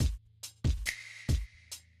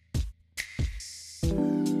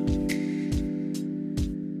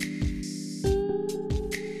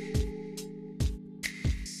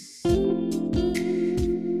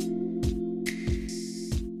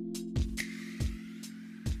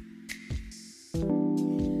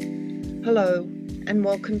Hello, and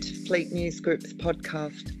welcome to Fleet News Group's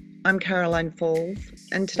podcast. I'm Caroline Falls,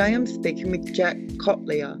 and today I'm speaking with Jack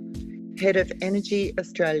Kotlyar, Head of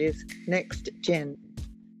EnergyAustralia's NextGen,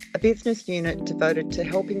 a business unit devoted to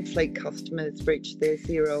helping fleet customers reach their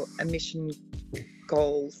zero emission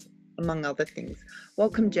goals, among other things.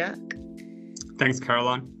 Welcome, Jack. Thanks,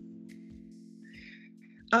 Caroline.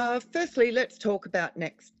 Firstly, let's talk about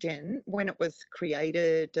NextGen, when it was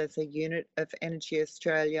created as a unit of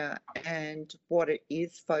EnergyAustralia and what it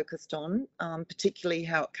is focused on, particularly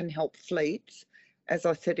how it can help fleets, as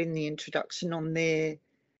I said in the introduction, on their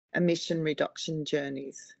emission reduction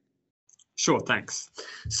journeys. Sure, thanks.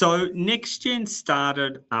 So NextGen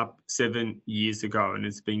started up 7 years ago and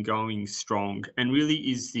has been going strong and really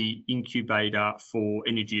is the incubator for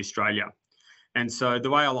EnergyAustralia. And so the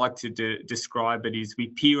way I like to describe it is we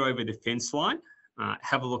peer over the fence line,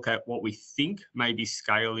 have a look at what we think may be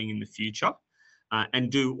scaling in the future, and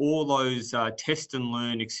do all those test and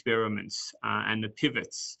learn experiments and the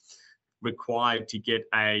pivots required to get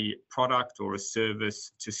a product or a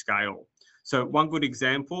service to scale. So one good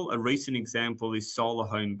example, a recent example, is Solar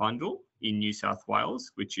Home Bundle in New South Wales,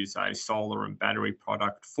 which is a solar and battery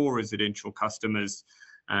product for residential customers.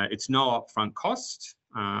 It's no upfront cost,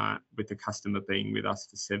 with the customer being with us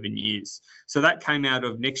for 7 years. So that came out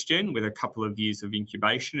of NextGen with a couple of years of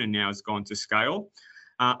incubation and now has gone to scale.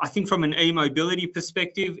 I think from an e-mobility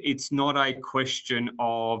perspective, it's not a question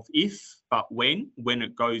of if, but when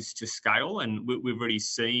it goes to scale. And we've already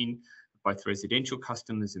seen both residential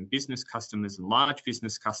customers and business customers and large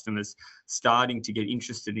business customers starting to get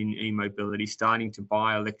interested in e-mobility, starting to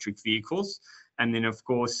buy electric vehicles. And then, of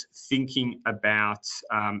course, thinking about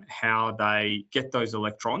how they get those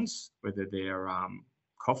electrons, whether they're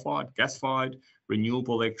coal-fired, gas-fired,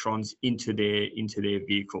 renewable electrons, into their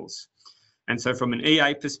vehicles. And so from an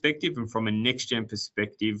EA perspective and from a NextGen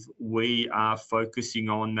perspective, we are focusing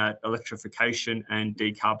on that electrification and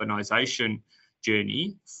decarbonisation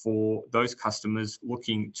journey for those customers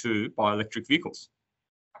looking to buy electric vehicles.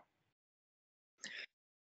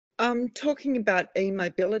 Talking about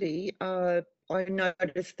e-mobility, I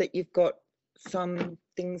noticed that you've got some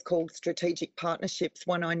things called strategic partnerships.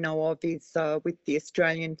 One I know of is with the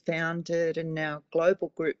Australian founded and now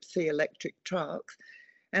global group See Electric Trucks.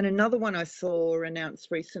 And another one I saw announced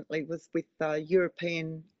recently was with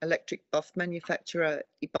European electric bus manufacturer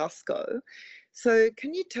Ebusco. So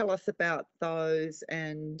can you tell us about those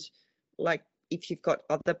and like if you've got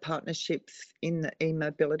other partnerships in the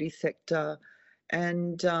e-mobility sector,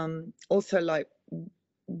 and also like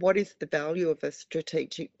what is the value of a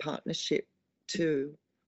strategic partnership to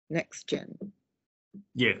NextGen?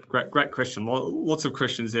 Yeah, great question. Lots of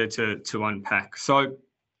questions there to unpack. So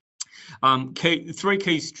three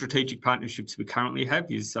key strategic partnerships we currently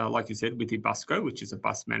have is, like you said, with Ebusco, which is a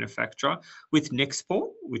bus manufacturer, with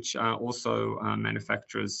Nexport, which also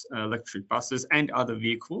manufactures electric buses and other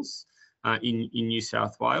vehicles in New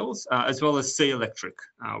South Wales, as well as See Electric,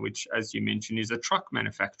 which, as you mentioned, is a truck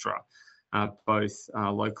manufacturer, both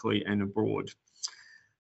locally and abroad.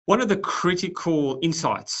 One of the critical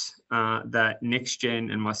insights that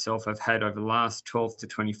NextGen and myself have had over the last 12 to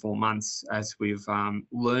 24 months as we've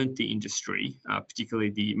learned the industry,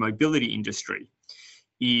 particularly the mobility industry,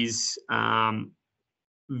 is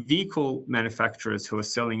vehicle manufacturers who are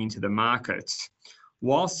selling into the markets.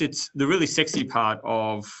 Whilst it's the really sexy part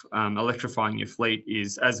of electrifying your fleet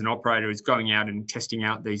is, as an operator, is going out and testing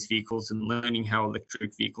out these vehicles and learning how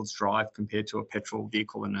electric vehicles drive compared to a petrol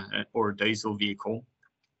vehicle or a diesel vehicle.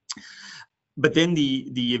 But then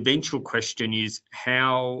the eventual question is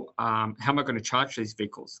how am I going to charge these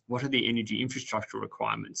vehicles? What are the energy infrastructure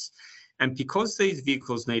requirements? And because these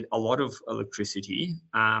vehicles need a lot of electricity,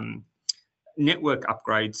 network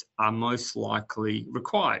upgrades are most likely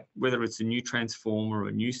required, whether it's a new transformer or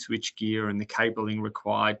a new switchgear, and the cabling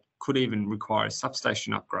required could even require a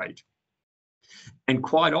substation upgrade. And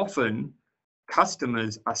quite often,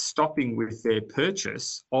 customers are stopping with their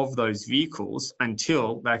purchase of those vehicles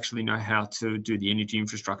until they actually know how to do the energy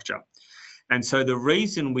infrastructure. And so the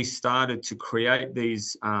reason we started to create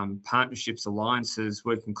these partnerships, alliances,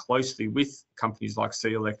 working closely with companies like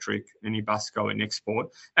See Electric and Ebusco and Nexport,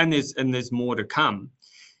 and there's more to come,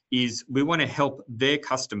 is we want to help their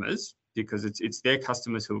customers, because it's their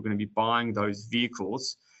customers who are going to be buying those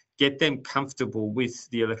vehicles, get them comfortable with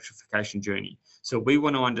the electrification journey. So we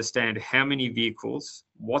want to understand how many vehicles,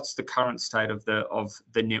 what's the current state of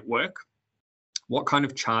the network, what kind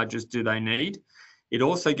of chargers do they need. It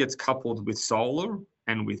also gets coupled with solar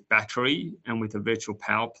and with battery and with a virtual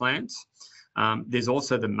power plant. There's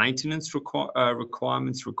also the maintenance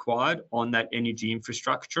requirements required on that energy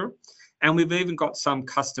infrastructure. And we've even got some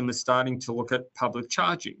customers starting to look at public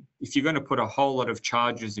charging. If you're going to put a whole lot of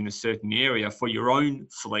chargers in a certain area for your own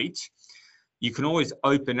fleet, you can always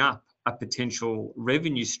open up a potential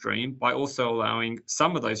revenue stream by also allowing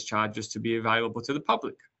some of those chargers to be available to the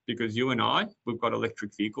public, because you and I, we've got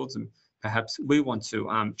electric vehicles and perhaps we want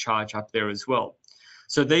to charge up there as well.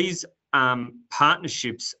 So these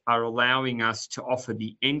partnerships are allowing us to offer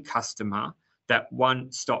the end customer that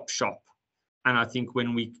one-stop shop. And I think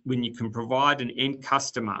when you can provide an end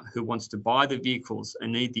customer who wants to buy the vehicles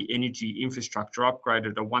and need the energy infrastructure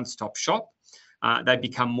upgraded a one-stop shop, they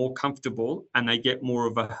become more comfortable and they get more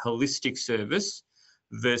of a holistic service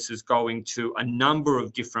versus going to a number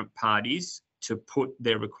of different parties to put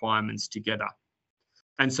their requirements together.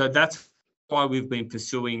 And so that's why we've been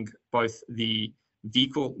pursuing both the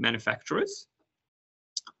vehicle manufacturers,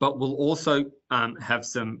 but we'll also have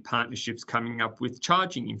some partnerships coming up with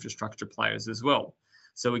charging infrastructure players as well.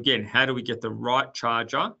 So again, how do we get the right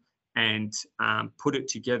charger and put it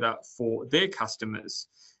together for their customers?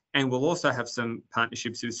 And we'll also have some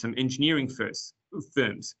partnerships with some engineering firms,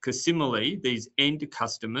 because similarly, these end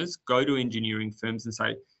customers go to engineering firms and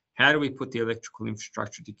say, how do we put the electrical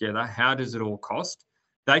infrastructure together? How does it all cost?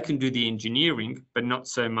 They can do the engineering, but not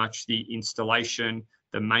so much the installation,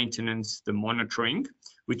 the maintenance, the monitoring,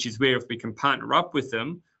 which is where if we can partner up with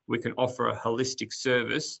them, we can offer a holistic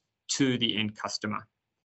service to the end customer.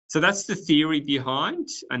 So that's the theory behind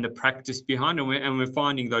and the practice behind, and we're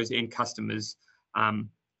finding those end customers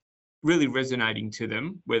really resonating to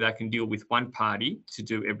them, where they can deal with one party to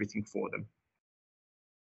do everything for them.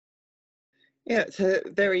 Yeah, it's a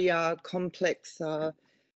very complex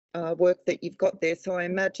work that you've got there. So I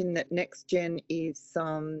imagine that NextGen is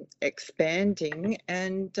expanding,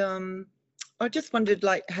 and I just wondered,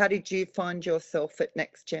 like, how did you find yourself at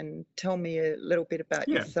NextGen? Tell me a little bit about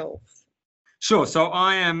yourself. Sure. So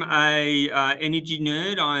I am a energy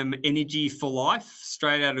nerd. I'm energy for life,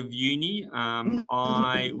 straight out of uni.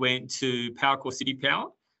 I went to Powercore City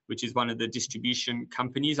Power, which is one of the distribution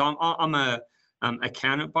companies. I'm a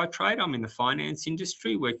accountant by trade. I'm in the finance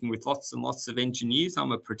industry, working with lots and lots of engineers.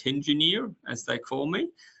 I'm a pretengineer, as they call me.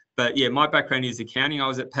 But yeah, my background is accounting. I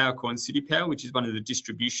was at Powercore and City Power, which is one of the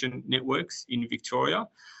distribution networks in Victoria.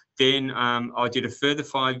 Then I did a further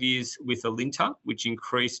 5 years with Alinta, which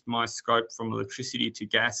increased my scope from electricity to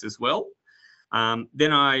gas as well.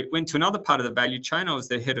 Then I went to another part of the value chain. I was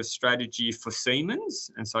the head of strategy for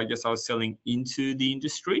Siemens. And so I guess I was selling into the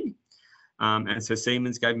industry. And so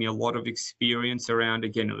Siemens gave me a lot of experience around,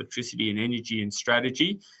 again, electricity and energy and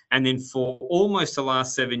strategy. And then for almost the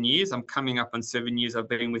last 7 years, I'm coming up on 7 years, I've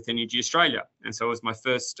been with EnergyAustralia. And so it was my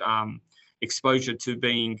first exposure to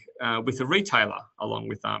being with a retailer, along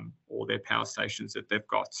with all their power stations that they've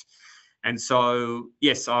got. And so,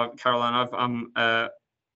 yes, Caroline, I'm an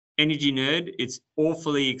energy nerd. It's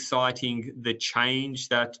awfully exciting, the change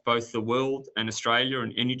that both the world and Australia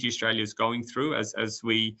and EnergyAustralia is going through as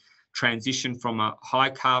we transition from a high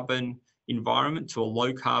carbon environment to a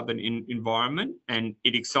low carbon environment. And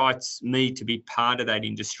it excites me to be part of that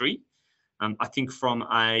industry. I think from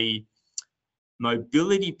a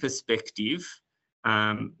mobility perspective,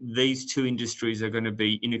 these two industries are going to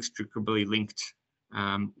be inextricably linked.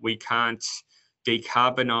 We can't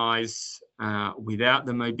decarbonise without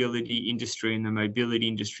the mobility industry, and the mobility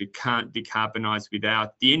industry can't decarbonise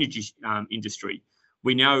without the energy industry.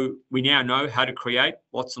 We now know how to create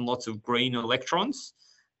lots and lots of green electrons,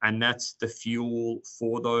 and that's the fuel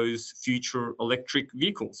for those future electric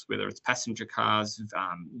vehicles, whether it's passenger cars,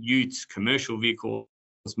 utes, commercial vehicles,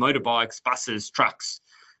 motorbikes, buses, trucks.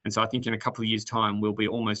 And so I think in a couple of years' time, we'll be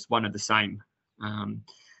almost one of the same.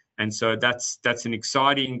 And so that's an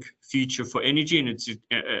exciting future for energy, and it's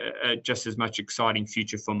just as much exciting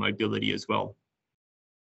future for mobility as well.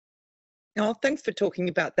 Oh, thanks for talking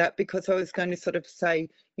about that, because I was going to sort of say,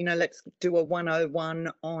 you know, let's do a 101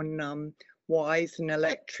 on why is an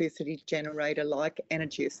electricity generator like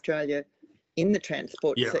EnergyAustralia in the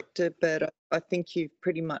transport sector, but I think you've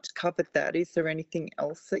pretty much covered that. Is there anything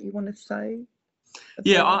else that you want to say?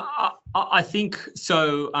 Yeah, I think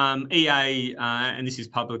so. EA, and this is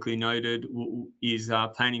publicly noted, is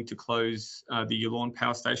planning to close the Yallourn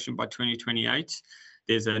power station by 2028.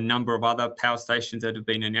 There's a number of other power stations that have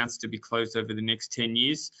been announced to be closed over the next 10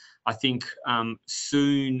 years. I think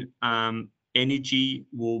soon energy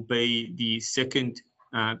will be the second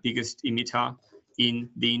biggest emitter in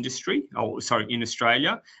the industry, in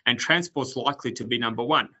Australia, and transport's likely to be number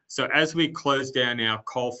one. So as we close down our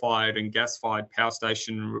coal-fired and gas-fired power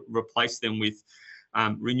station, replace them with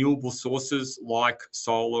renewable sources like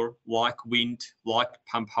solar, like wind, like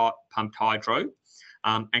pumped hydro,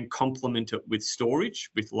 and complement it with storage,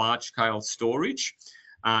 with large-scale storage.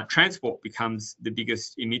 Transport becomes the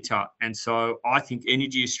biggest emitter. And so I think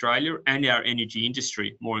EnergyAustralia and our energy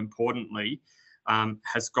industry, more importantly,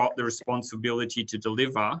 has got the responsibility to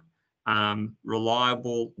deliver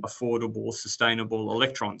reliable, affordable, sustainable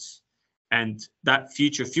electrons. And that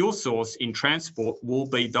future fuel source in transport will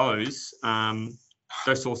be those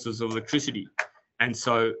sources of electricity. And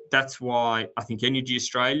so that's why I think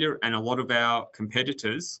EnergyAustralia and a lot of our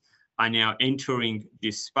competitors are now entering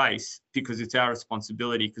this space, because it's our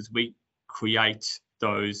responsibility, because we create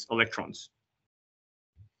those electrons.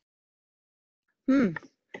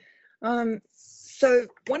 So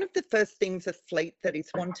one of the first things a fleet that is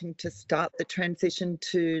wanting to start the transition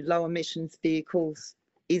to low emissions vehicles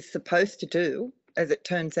is supposed to do, as it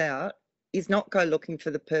turns out, is not go looking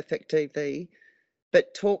for the perfect EV,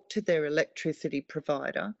 but talk to their electricity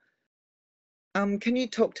provider. Can you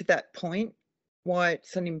talk to that point, why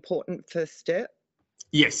it's an important first step?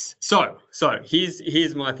 Yes. So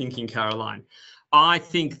here's my thinking, Caroline. I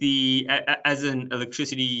think as an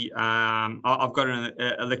electricity, I've got an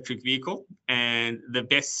electric vehicle, and the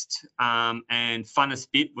best and funnest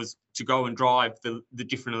bit was to go and drive the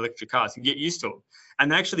different electric cars and get used to them.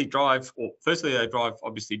 And they actually drive, or firstly, they drive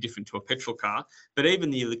obviously different to a petrol car, but even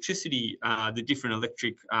the electricity, the different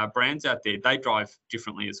electric brands out there, they drive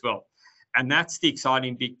differently as well. And that's the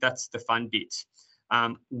exciting bit, that's the fun bit.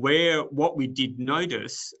 What we did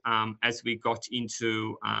notice as we got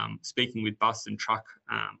into speaking with bus and truck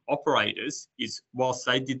operators is, whilst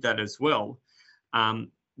they did that as well,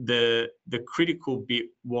 the critical bit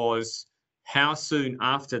was how soon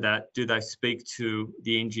after that do they speak to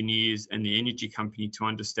the engineers and the energy company to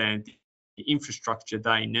understand the infrastructure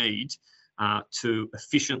they need to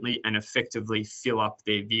efficiently and effectively fill up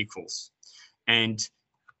their vehicles. And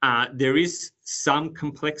there is some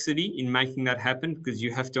complexity in making that happen, because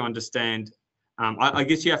you have to understand, I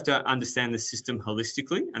guess you have to understand the system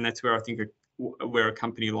holistically, and that's where I think where a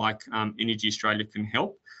company like EnergyAustralia can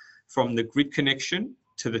help, from the grid connection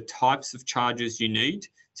to the types of chargers you need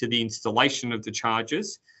to the installation of the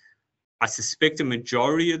chargers. I suspect a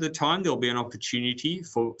majority of the time there'll be an opportunity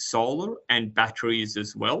for solar and batteries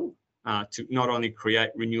as well, to not only create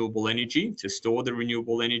renewable energy, to store the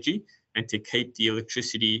renewable energy, and to keep the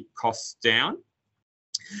electricity costs down.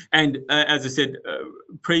 And as I said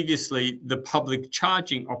previously, the public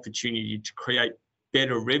charging opportunity to create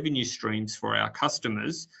better revenue streams for our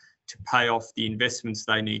customers to pay off the investments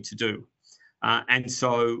they need to do. And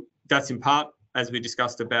so that's in part, as we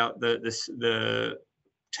discussed, about the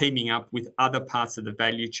teaming up with other parts of the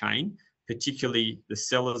value chain, particularly the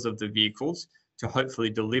sellers of the vehicles, to hopefully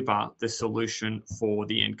deliver the solution for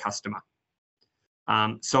the end customer.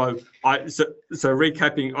 So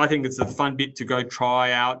recapping, I think it's a fun bit to go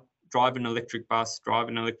try out, drive an electric bus, drive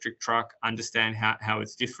an electric truck, understand how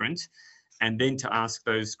it's different, and then to ask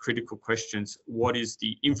those critical questions. What is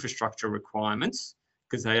the infrastructure requirements?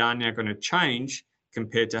 Because they are now going to change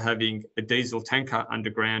compared to having a diesel tanker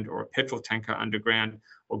underground or a petrol tanker underground,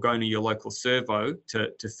 or going to your local servo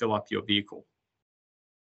to fill up your vehicle.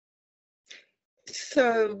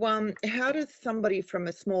 So how does somebody from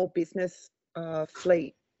a small business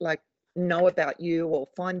fleet know about you or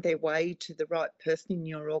find their way to the right person in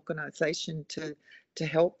your organisation to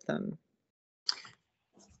help them?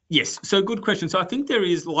 Yes, so good question. So I think there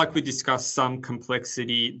is, like we discussed, some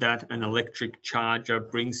complexity that an electric charger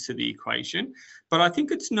brings to the equation, but I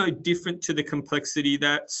think it's no different to the complexity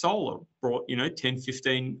that solar brought, 10,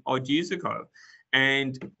 15 odd years ago.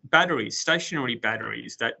 And batteries, stationary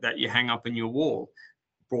batteries that you hang up in your wall,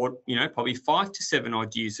 brought, probably 5 to 7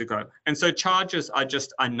 odd years ago. And so chargers are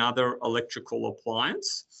just another electrical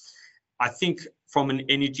appliance. I think from an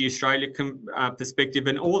EnergyAustralia perspective,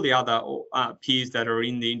 and all the other peers that are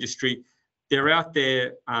in the industry, they're out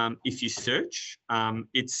there if you search.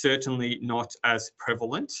 It's certainly not as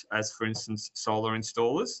prevalent as, for instance, solar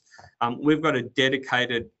installers. We've got a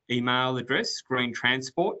dedicated email address,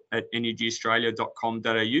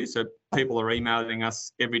 greentransport@energyaustralia.com.au. So people are emailing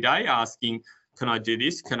us every day asking, can I do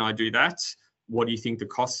this? Can I do that? What do you think the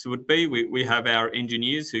costs would be? We have our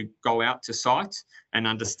engineers who go out to site and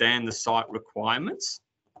understand the site requirements.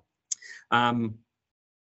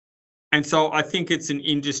 And so I think it's an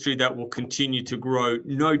industry that will continue to grow,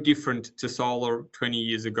 no different to solar 20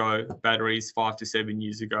 years ago, batteries 5 to 7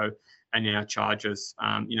 years ago, and now chargers.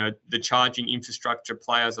 The charging infrastructure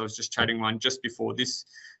players, I was just chatting one just before this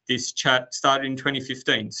chat started in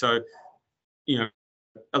 2015. So,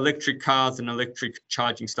 electric cars and electric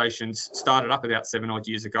charging stations started up about 7 odd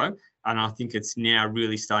years ago, and I think it's now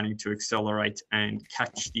really starting to accelerate and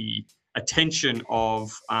catch the attention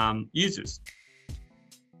of users.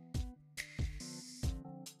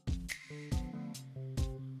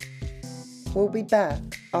 We'll be back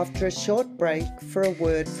after a short break for a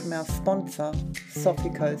word from our sponsor,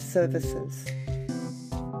 Sofico Services.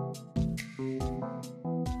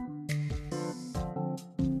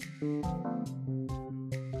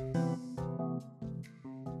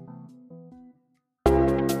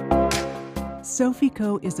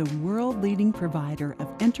 Sofico is a world-leading provider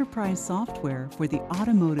of enterprise software for the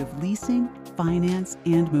automotive leasing, finance,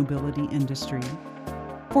 and mobility industry.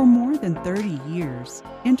 For more than 30 years,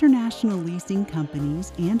 international leasing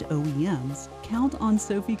companies and OEMs count on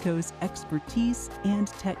Sofico's expertise and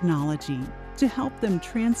technology to help them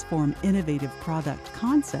transform innovative product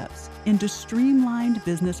concepts into streamlined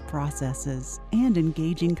business processes and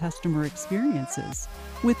engaging customer experiences.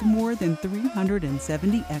 With more than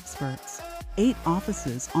 370 experts, 8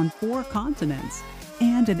 offices on 4 continents,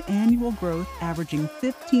 and an annual growth averaging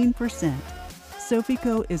 15%,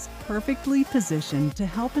 Sofico is perfectly positioned to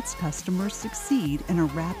help its customers succeed in a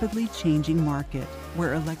rapidly changing market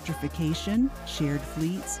where electrification, shared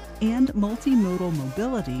fleets, and multimodal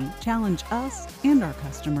mobility challenge us and our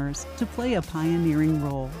customers to play a pioneering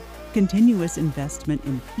role. Continuous investment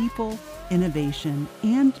in people, innovation,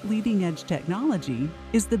 and leading-edge technology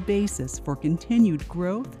is the basis for continued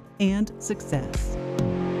growth and success.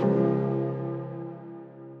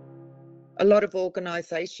 A lot of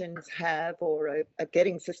organisations have or are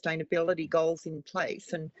getting sustainability goals in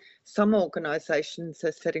place, and some organisations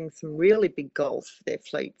are setting some really big goals for their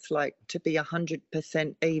fleets, like to be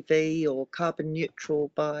 100% EV or carbon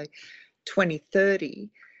neutral by 2030.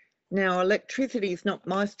 Now, electricity is not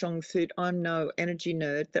my strong suit. I'm no energy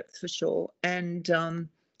nerd, that's for sure, and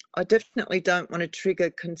I definitely don't want to trigger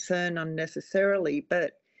concern unnecessarily,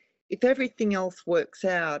 but if everything else works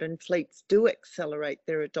out and fleets do accelerate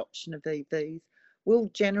their adoption of EVs, will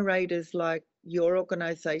generators like your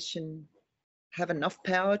organisation have enough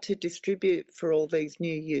power to distribute for all these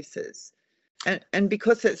new uses? And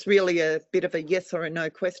because it's really a bit of a yes or a no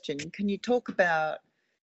question, can you talk about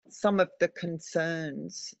some of the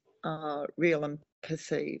concerns, real and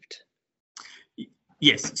perceived?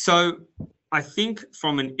 Yes. So I think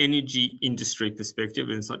from an energy industry perspective,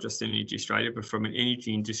 and it's not just EnergyAustralia, but from an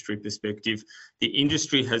energy industry perspective, the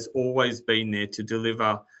industry has always been there to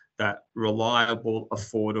deliver that reliable,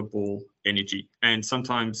 affordable energy. And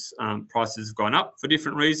sometimes prices have gone up for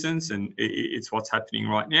different reasons, and it's what's happening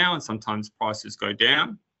right now. And sometimes prices go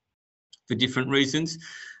down for different reasons,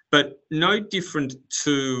 but no different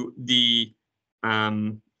to the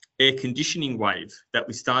air conditioning wave that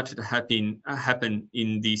we started to happen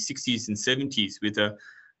in the 60s and 70s with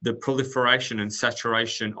the proliferation and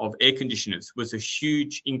saturation of air conditioners was a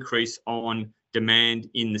huge increase on demand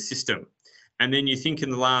in the system. And then you think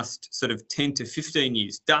in the last sort of 10 to 15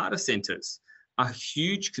 years, data centers are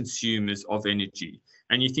huge consumers of energy.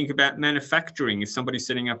 And you think about manufacturing, if somebody's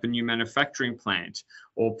setting up a new manufacturing plant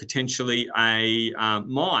or potentially a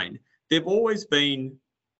mine, there've always been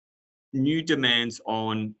new demands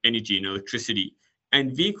on energy and electricity,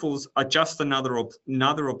 and vehicles are just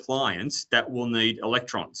another appliance that will need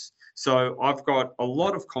electrons. So I've got a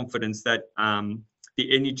lot of confidence that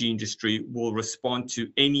the energy industry will respond to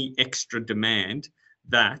any extra demand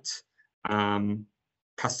that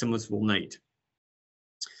customers will need.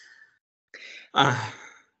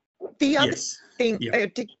 The other yes. thing, Yeah.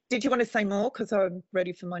 Did you want to say more? Because I'm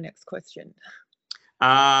ready for my next question.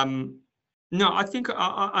 No, I think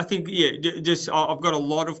yeah. I've got a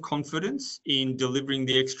lot of confidence in delivering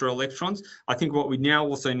the extra electrons. I think what we now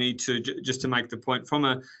also need to, just to make the point, from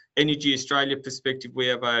a EnergyAustralia perspective, we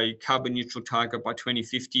have a carbon neutral target by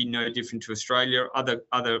 2050, no different to Australia. Other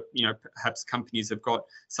perhaps companies have got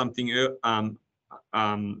something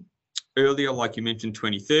earlier, like you mentioned,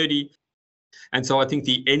 2030. And so I think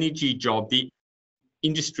the energy job, the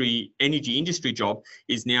energy industry job,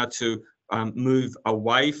 is now to move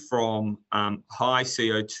away from high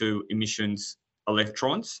CO2 emissions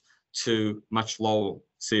electrons to much lower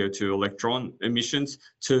CO2 electron emissions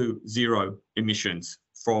to zero emissions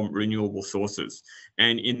from renewable sources.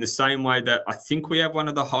 And in the same way that I think we have one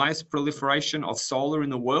of the highest proliferation of solar in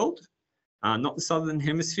the world, not the Southern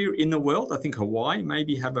Hemisphere, in the world. I think Hawaii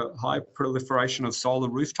maybe have a higher proliferation of solar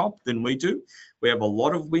rooftop than we do. We have a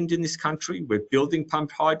lot of wind in this country. We're building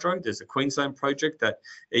pumped hydro. There's a Queensland project that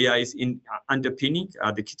EA is underpinning,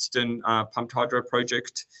 the Kidston pumped hydro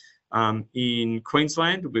project In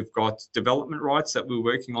Queensland, we've got development rights that we're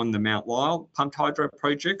working on the Mount Lyell pumped hydro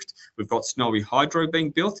project. We've got Snowy Hydro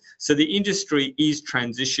being built. So the industry is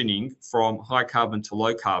transitioning from high carbon to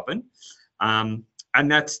low carbon. And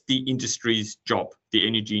that's the industry's job, the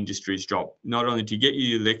energy industry's job, not only to get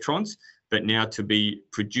you electrons, but now to be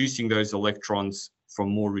producing those electrons from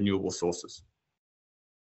more renewable sources.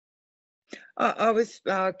 I was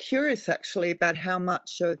curious actually about how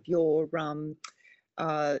much of your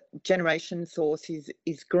generation source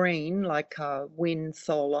is green, like wind,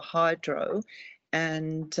 solar, hydro,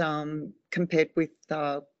 and compared with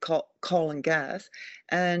coal and gas,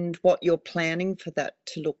 and what you're planning for that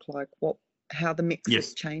to look like, how the mix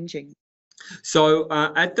is changing. So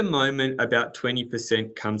at the moment, about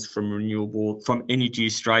 20% comes from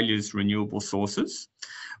EnergyAustralia's renewable sources.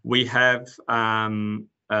 We have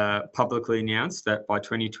publicly announced that by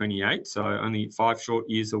 2028, so only 5 short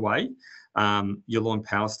years away, Yallourn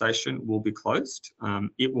Power Station will be closed.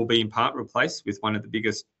 It will be in part replaced with one of the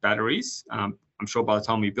biggest batteries. I'm sure by the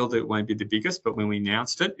time we build it, it won't be the biggest, but when we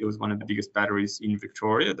announced it, it was one of the biggest batteries in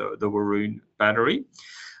Victoria, the Waroon battery.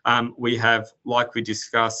 We have, like we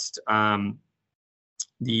discussed,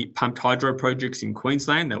 the pumped hydro projects in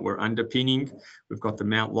Queensland that we're underpinning. We've got the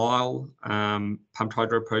Mount Lyell pumped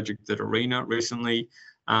hydro project that ARENA recently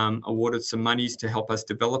awarded some monies to help us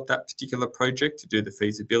develop that particular project, to do the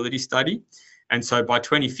feasibility study. And so by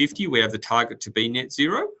 2050, we have the target to be net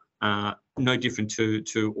zero, no different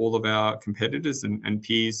to all of our competitors and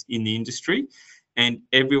peers in the industry. And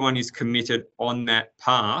everyone is committed on that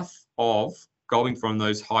path of going from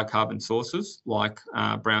those high carbon sources like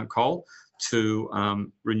brown coal to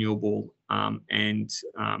renewable and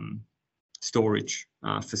storage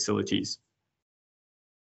facilities.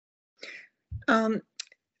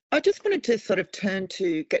 I just wanted to sort of turn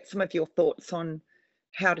to get some of your thoughts on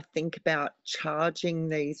how to think about charging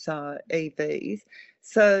these EVs.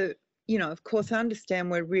 So, you know, of course, I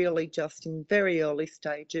understand we're really just in very early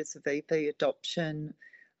stages of EV adoption.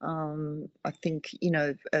 I think, you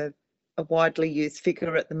know, a widely used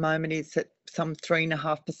figure at the moment is that some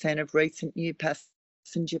 3.5% of recent new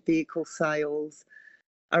passenger vehicle sales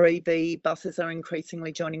are EV. Buses are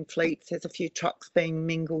increasingly joining fleets. There's a few trucks being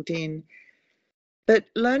mingled in. But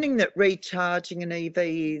learning that recharging an EV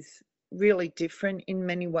is really different in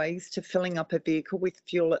many ways to filling up a vehicle with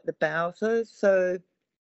fuel at the Bowser. So,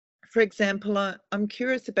 for example, I'm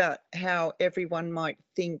curious about how everyone might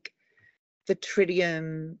think the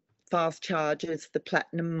Tritium fast chargers, the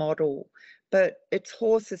Platinum model, but it's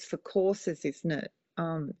horses for courses, isn't it?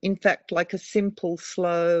 In fact, like a simple,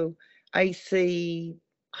 slow AC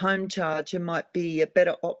home charger might be a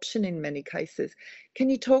better option in many cases. Can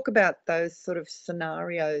you talk about those sort of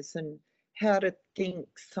scenarios and how to think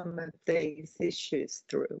some of these issues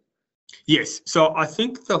through? Yes, so I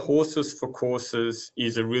think the horses for courses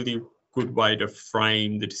is a really good way to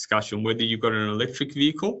frame the discussion, whether you've got an electric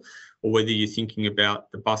vehicle or whether you're thinking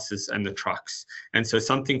about the buses and the trucks. And so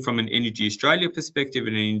something from an EnergyAustralia perspective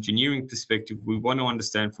and an engineering perspective, we want to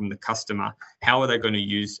understand from the customer, how are they going to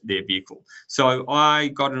use their vehicle? So I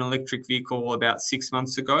got an electric vehicle about 6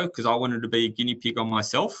 months ago because I wanted to be a guinea pig on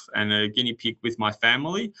myself and a guinea pig with my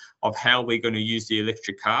family of how we're going to use the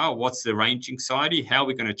electric car, what's the range anxiety, how are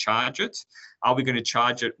we going to charge it? Are we going to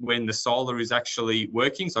charge it when the solar is actually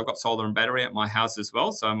working? So I've got solar and battery at my house as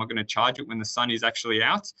well. So am I going to charge it when the sun is actually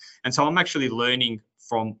out? And so I'm actually learning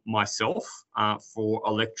from myself for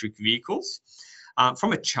electric vehicles.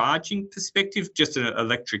 From a charging perspective, just an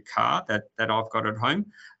electric car that I've got at home,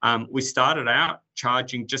 we started out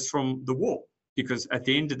charging just from the wall, because at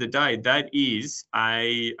the end of the day, that is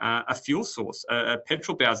a fuel source, a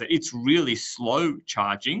petrol Bowser. It's really slow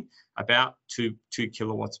charging, about 2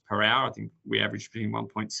 kilowatts per hour. I think we average between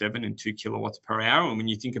 1.7 and 2 kilowatts per hour. And when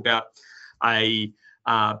you think about a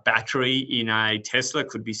battery in a Tesla,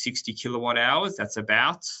 could be 60 kilowatt hours. That's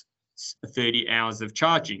about 30 hours of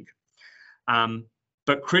charging.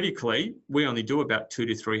 But critically, we only do about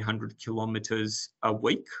 200 to 300 kilometres a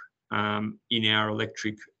week in our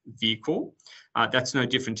electric vehicle. That's no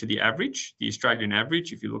different to the average. The Australian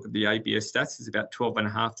average, if you look at the ABS stats, is about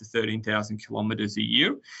 12,500 to 13,000 kilometres a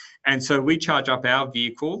year. And so we charge up our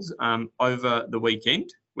vehicles over the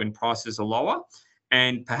weekend when prices are lower.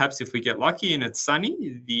 And perhaps if we get lucky and it's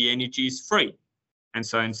sunny, the energy is free. And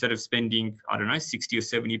so instead of spending, I don't know, 60 or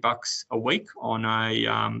 70 bucks a week on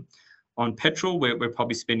on petrol, we're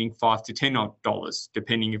probably spending $5 to $10,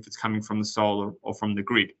 depending if it's coming from the solar or from the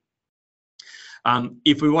grid.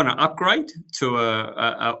 If we want to upgrade to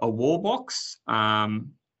a wall box,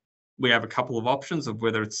 we have a couple of options of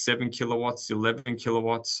whether it's 7 kilowatts, 11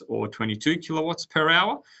 kilowatts, or 22 kilowatts per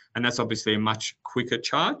hour. And that's obviously a much quicker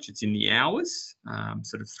charge. It's in the hours,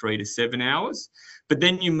 sort of 3 to 7 hours. But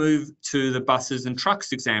then you move to the buses and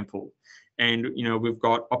trucks example. And, we've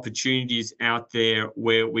got opportunities out there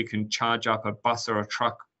where we can charge up a bus or a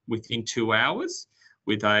truck within 2 hours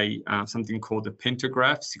with something called the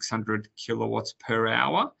pantograph, 600 kilowatts per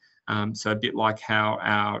hour. So a bit like how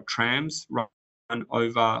our trams run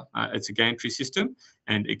over, it's a gantry system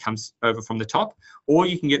and it comes over from the top. Or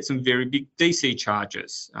you can get some very big DC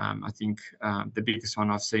chargers. I think the biggest one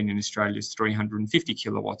I've seen in Australia is 350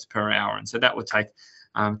 kilowatts per hour. And so that would take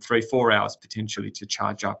 3-4 hours potentially to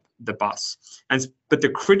charge up the bus. But the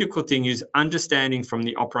critical thing is understanding from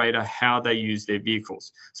the operator how they use their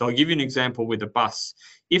vehicles. So I'll give you an example with a bus.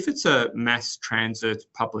 If it's a mass transit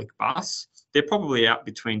public bus, they're probably out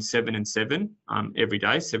between 7 and 7 every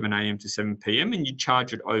day, 7 a.m. to 7 p.m, and you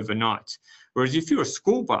charge it overnight. Whereas if you're a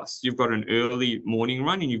school bus, you've got an early morning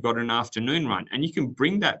run and you've got an afternoon run, and you can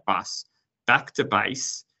bring that bus back to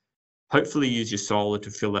base, hopefully use your solar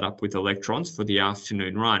to fill it up with electrons for the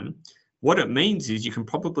afternoon run. What it means is you can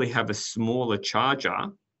probably have a smaller charger,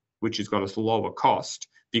 which has got a lower cost,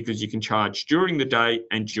 because you can charge during the day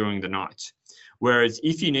and during the night. Whereas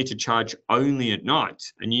if you need to charge only at night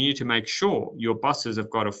and you need to make sure your buses have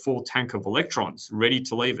got a full tank of electrons ready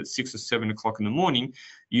to leave at 6 or 7 o'clock in the morning,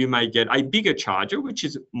 you may get a bigger charger, which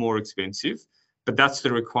is more expensive, but that's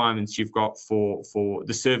the requirements you've got for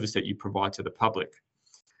the service that you provide to the public.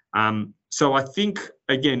 So I think,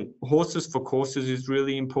 again, horses for courses is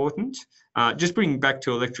really important. Just bringing back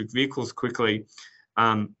to electric vehicles quickly,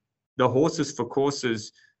 the horses for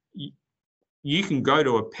courses, you can go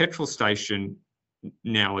to a petrol station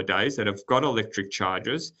nowadays that have got electric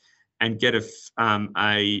chargers and get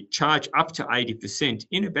a charge up to 80%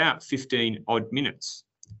 in about 15 odd minutes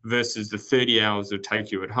versus the 30 hours it'll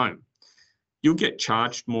take you at home. You'll get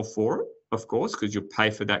charged more for it, of course, because you'll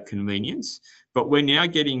pay for that convenience. But we're now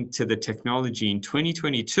getting to the technology in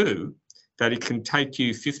 2022 that it can take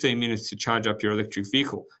you 15 minutes to charge up your electric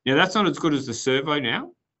vehicle. Now, that's not as good as the servo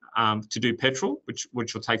now to do petrol, which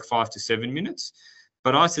will take 5 to 7 minutes.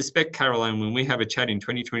 But I suspect, Caroline, when we have a chat in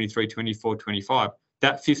 2023, 24, 25,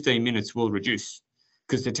 that 15 minutes will reduce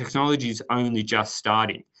because the technology is only just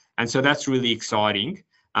starting. And so that's really exciting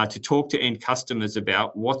to talk to end customers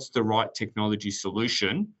about what's the right technology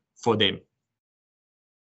solution for them.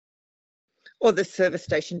 Or the service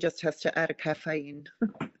station just has to add a cafe in.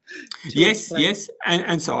 Yes.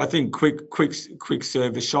 And so I think quick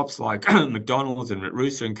service shops like McDonald's and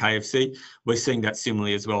Rooster and KFC, we're seeing that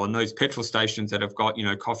similarly as well. And those petrol stations that have got,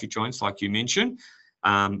 coffee joints like you mentioned.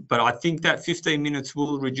 But I think that 15 minutes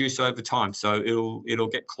will reduce over time. So it'll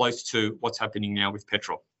get close to what's happening now with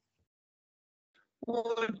petrol.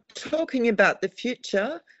 Well, talking about the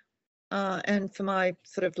future, and for my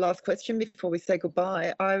sort of last question before we say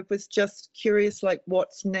goodbye, I was just curious, like,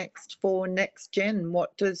 what's next for NextGen?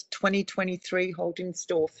 What does 2023 hold in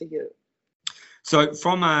store for you? So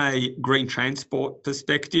from a green transport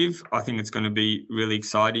perspective, I think it's going to be really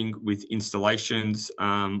exciting with installations.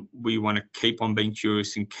 We want to keep on being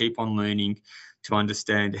curious and keep on learning to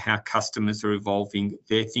understand how customers are evolving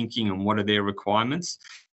their thinking and what are their requirements.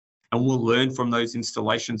 And we'll learn from those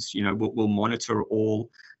installations. We'll monitor all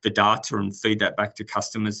the data and feed that back to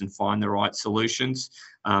customers and find the right solutions.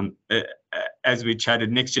 As we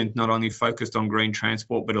chatted, NextGen's not only focused on green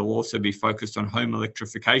transport, but it'll also be focused on home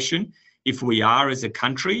electrification. If we are, as a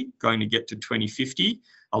country, going to get to 2050,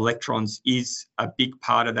 electrons is a big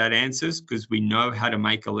part of that answer because we know how to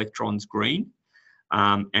make electrons green.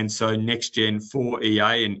 And so NextGen for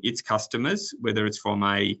EA and its customers, whether it's from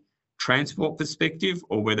a transport perspective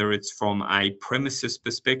or whether it's from a premises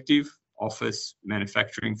perspective, office,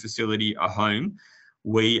 manufacturing facility, a home,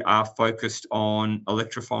 we are focused on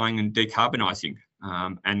electrifying and decarbonising,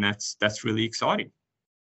 and that's really exciting.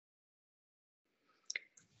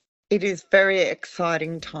 It is very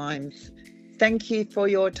exciting times. Thank you for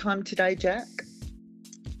your time today, Jack.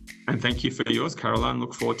 And thank you for yours, Caroline.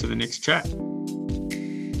 Look forward to the next chat.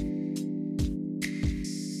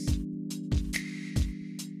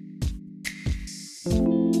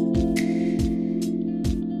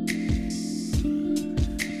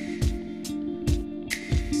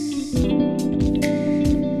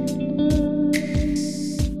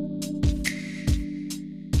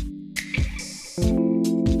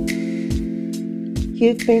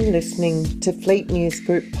 You've been listening to Fleet News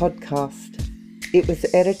Group podcast. It was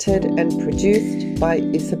edited and produced by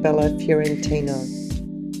Isabella Fiorentino.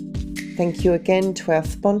 Thank you again to our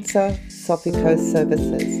sponsor, Sofico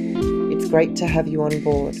Services. It's great to have you on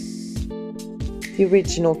board. The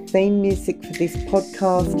original theme music for this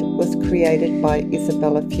podcast was created by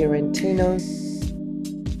Isabella Fiorentino.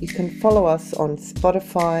 You can follow us on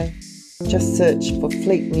Spotify. Just search for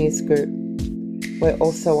Fleet News Group. We're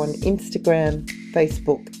also on Instagram,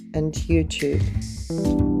 Facebook and YouTube.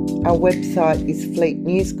 Our website is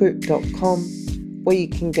fleetnewsgroup.com, where you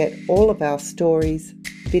can get all of our stories,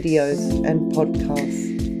 videos and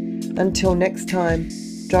podcasts. Until next time,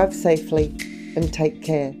 drive safely and take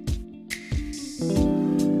care.